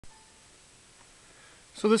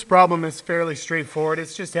So this problem is fairly straightforward.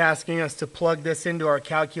 It's just asking us to plug this into our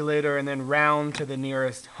calculator and then round to the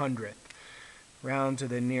nearest hundredth. Round to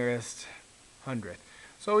the nearest hundredth.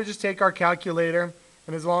 So we just take our calculator,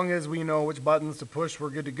 and as long as we know which buttons to push,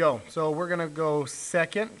 we're good to go. So we're going to go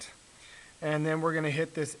second, and then we're going to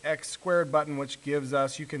hit this x squared button, which gives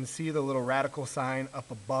us, you can see the little radical sign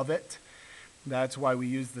up above it. That's why we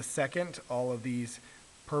use the second. All of these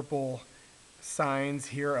purple signs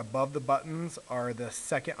here above the buttons are the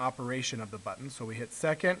second operation of the button. So we hit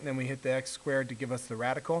second, then we hit the x squared to give us the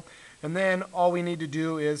radical. And then all we need to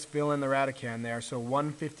do is fill in the radicand there. So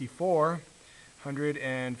 154,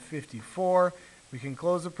 we can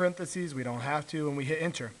close the parentheses, we don't have to, and we hit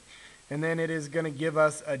enter. And then it is going to give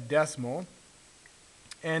us a decimal.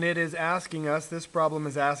 And it is asking us, this problem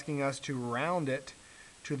is asking us to round it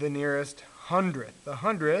to the nearest hundredth. The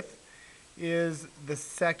hundredth is the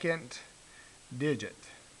second digit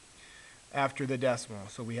after the decimal.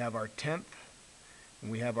 So we have our tenth and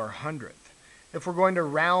we have our hundredth. If we're going to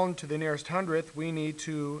round to the nearest hundredth, we need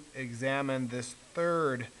to examine this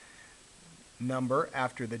third number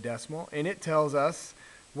after the decimal, and it tells us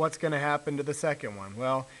what's going to happen to the second one.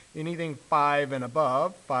 Well, anything 5 and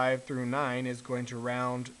above, 5 through 9, is going to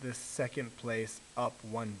round this second place up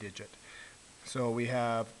one digit. So we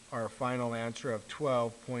have our final answer of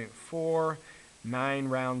 12.4. 9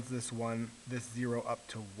 rounds this 0 up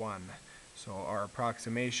to 1. So our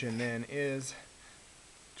approximation then is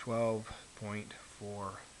 12.41.